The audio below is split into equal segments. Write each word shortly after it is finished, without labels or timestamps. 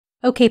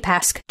Okay,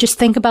 Pask, just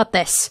think about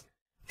this.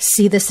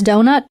 See this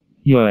donut?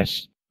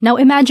 Yes. Now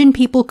imagine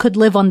people could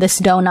live on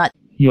this donut.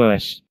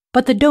 Yes.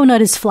 But the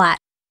donut is flat.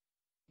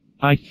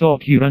 I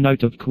thought you ran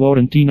out of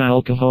quarantine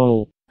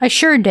alcohol. I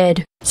sure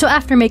did. So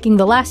after making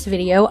the last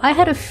video, I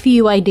had a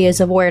few ideas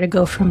of where to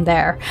go from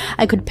there.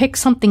 I could pick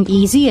something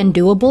easy and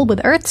doable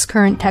with Earth's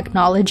current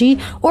technology,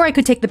 or I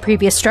could take the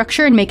previous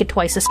structure and make it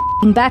twice as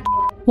bad.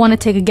 Want to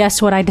take a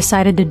guess what I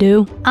decided to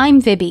do?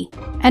 I'm Vibi,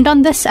 and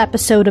on this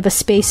episode of A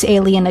Space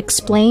Alien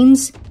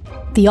Explains,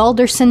 the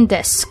Alderson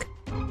Disk.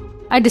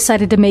 I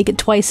decided to make it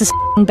twice as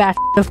bad,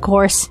 of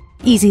course.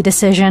 Easy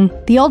decision.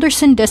 The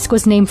Alderson Disk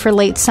was named for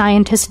late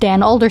scientist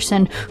Dan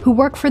Alderson, who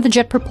worked for the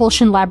Jet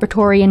Propulsion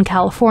Laboratory in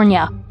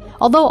California.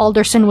 Although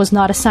Alderson was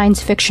not a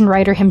science fiction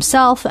writer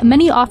himself,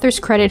 many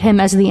authors credit him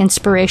as the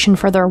inspiration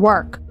for their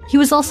work. He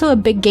was also a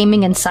big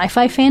gaming and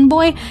sci-fi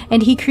fanboy,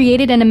 and he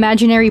created an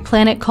imaginary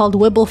planet called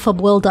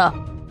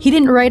Wibblefubwilda. He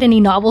didn't write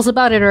any novels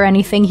about it or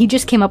anything, he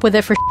just came up with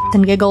it for shits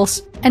and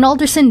giggles. An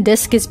Alderson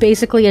Disk is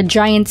basically a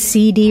giant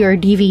CD or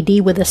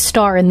DVD with a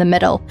star in the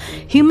middle.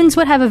 Humans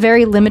would have a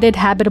very limited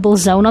habitable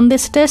zone on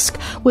this disk,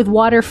 with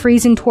water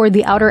freezing toward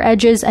the outer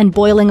edges and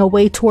boiling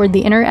away toward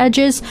the inner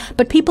edges,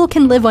 but people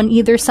can live on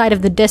either side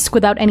of the disk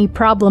without any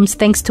problems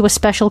thanks to a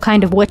special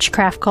kind of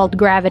witchcraft called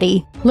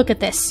gravity. Look at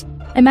this.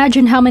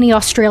 Imagine how many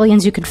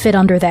Australians you could fit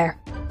under there.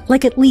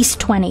 Like at least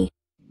 20.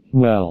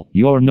 Well,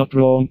 you're not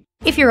wrong.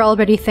 If you're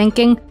already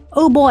thinking,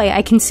 oh boy,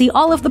 I can see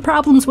all of the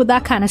problems with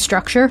that kind of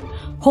structure,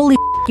 holy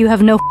you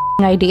have no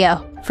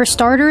idea. For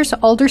starters,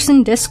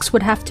 Alderson disks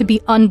would have to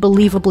be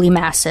unbelievably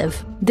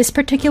massive. This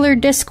particular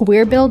disk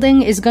we're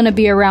building is gonna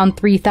be around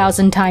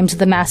 3,000 times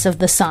the mass of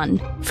the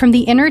sun. From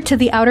the inner to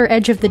the outer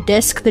edge of the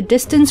disk, the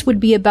distance would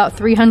be about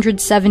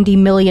 370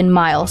 million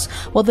miles,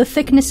 while the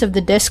thickness of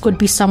the disk would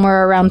be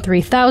somewhere around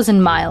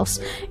 3,000 miles.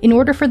 In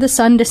order for the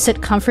sun to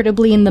sit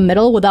comfortably in the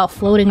middle without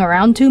floating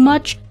around too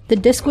much, the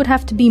disk would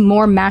have to be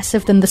more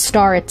massive than the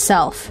star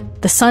itself.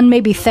 The sun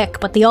may be thick,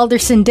 but the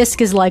Alderson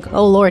disk is like,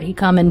 oh lord, he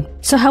comin'.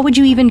 So how would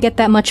you even get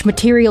that much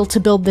material to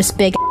build this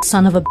big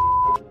son of a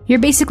You're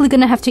basically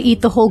gonna have to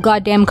eat the whole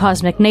goddamn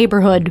cosmic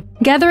neighborhood.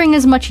 Gathering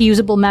as much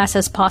usable mass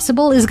as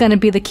possible is gonna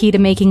be the key to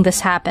making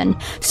this happen,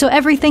 so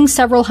everything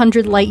several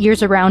hundred light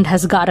years around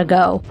has gotta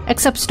go.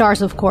 Except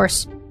stars, of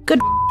course. Good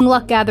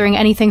luck gathering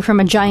anything from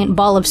a giant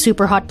ball of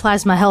super hot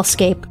plasma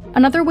hellscape.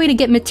 Another way to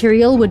get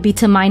material would be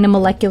to mine a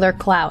molecular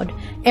cloud,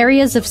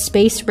 areas of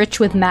space rich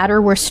with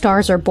matter where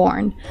stars are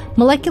born.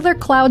 Molecular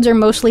clouds are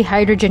mostly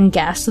hydrogen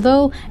gas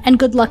though, and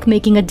good luck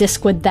making a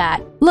disk with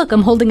that. Look,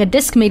 I'm holding a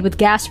disk made with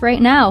gas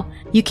right now.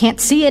 You can't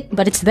see it,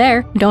 but it's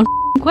there. Don't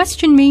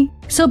question me.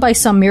 So by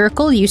some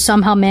miracle, you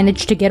somehow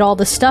managed to get all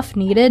the stuff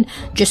needed,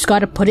 just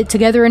gotta put it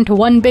together into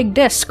one big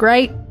disk,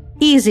 right?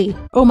 Easy.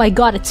 Oh my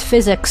god, it's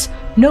physics.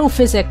 No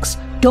physics.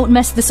 Don't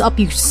mess this up,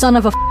 you son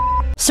of a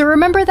So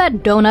remember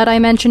that donut I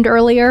mentioned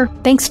earlier?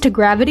 Thanks to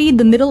gravity,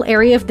 the middle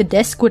area of the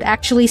disk would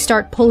actually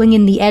start pulling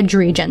in the edge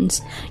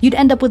regions. You'd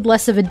end up with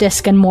less of a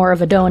disk and more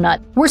of a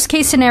donut. Worst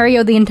case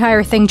scenario, the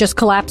entire thing just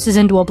collapses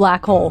into a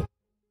black hole.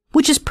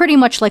 Which is pretty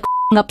much like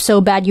up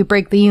so bad you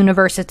break the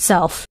universe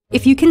itself.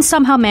 If you can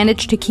somehow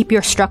manage to keep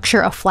your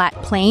structure a flat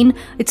plane,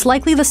 it's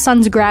likely the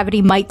sun's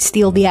gravity might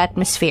steal the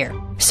atmosphere.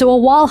 So a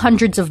wall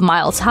hundreds of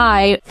miles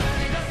high...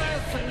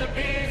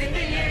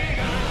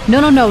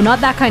 No,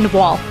 not that kind of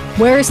wall.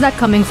 Where is that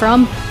coming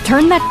from?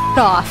 Turn that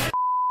off.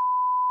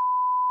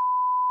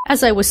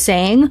 As I was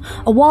saying,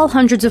 a wall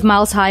hundreds of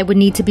miles high would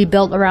need to be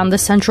built around the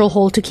central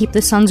hole to keep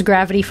the sun's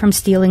gravity from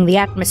stealing the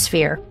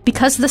atmosphere.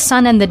 Because the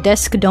sun and the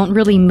disk don't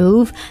really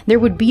move, there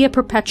would be a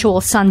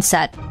perpetual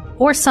sunset.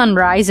 Or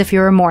sunrise if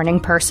you're a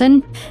morning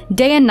person.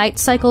 Day and night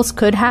cycles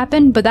could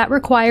happen, but that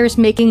requires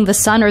making the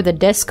sun or the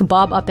disk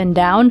bob up and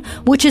down,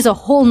 which is a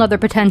whole nother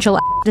potential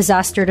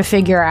disaster to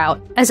figure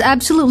out. As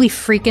absolutely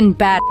freaking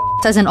bad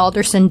as an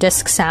Alderson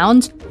disk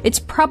sounds, it's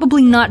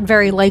probably not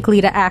very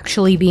likely to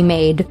actually be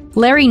made.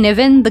 Larry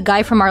Niven, the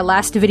guy from our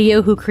last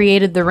video who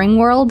created the Ring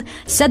World,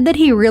 said that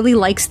he really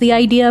likes the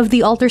idea of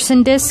the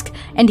Alderson disk,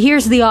 and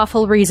here's the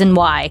awful reason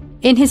why.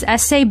 In his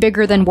essay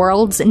Bigger Than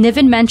Worlds,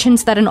 Niven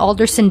mentions that an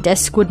Alderson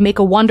disk would make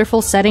a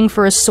wonderful setting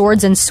for a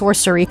swords and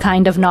sorcery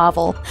kind of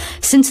novel.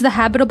 Since the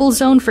habitable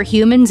zone for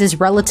humans is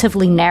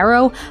relatively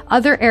narrow,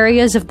 other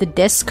areas of the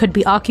disk could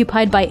be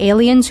occupied by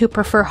aliens who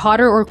prefer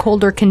hotter or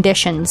colder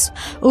conditions.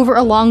 Over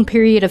a long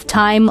period of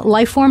time,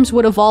 life forms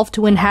would evolve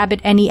to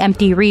inhabit any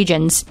empty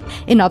regions.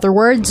 In other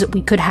words,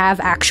 we could have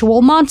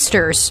actual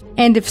monsters.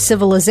 And if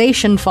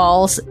civilization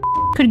falls,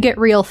 could get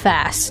real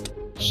fast.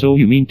 So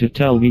you mean to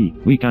tell me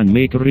we can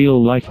make a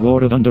real-life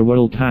war of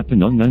Underworld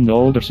happen on an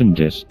Alderson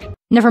disk?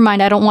 Never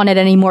mind, I don't want it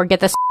anymore. Get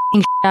this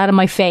out of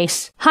my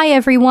face. Hi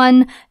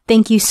everyone!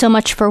 Thank you so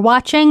much for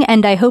watching,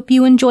 and I hope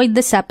you enjoyed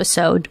this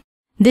episode.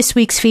 This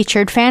week's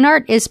featured fan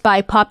art is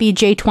by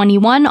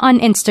PoppyJ21 on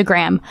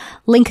Instagram.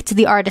 Link to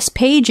the artist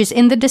page is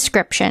in the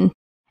description.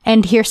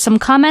 And here's some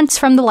comments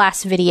from the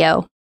last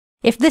video.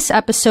 If this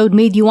episode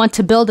made you want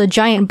to build a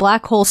giant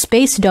black hole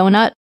space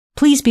donut,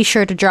 Please be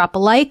sure to drop a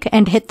like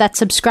and hit that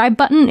subscribe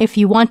button if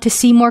you want to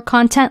see more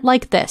content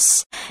like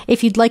this.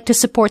 If you'd like to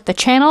support the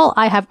channel,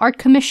 I have art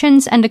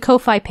commissions and a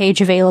Ko-Fi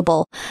page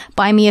available.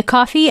 Buy me a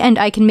coffee and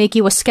I can make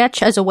you a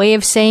sketch as a way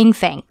of saying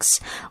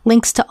thanks.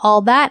 Links to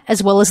all that,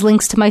 as well as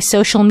links to my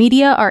social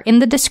media, are in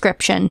the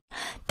description.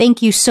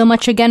 Thank you so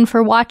much again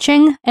for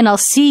watching, and I'll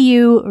see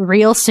you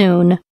real soon.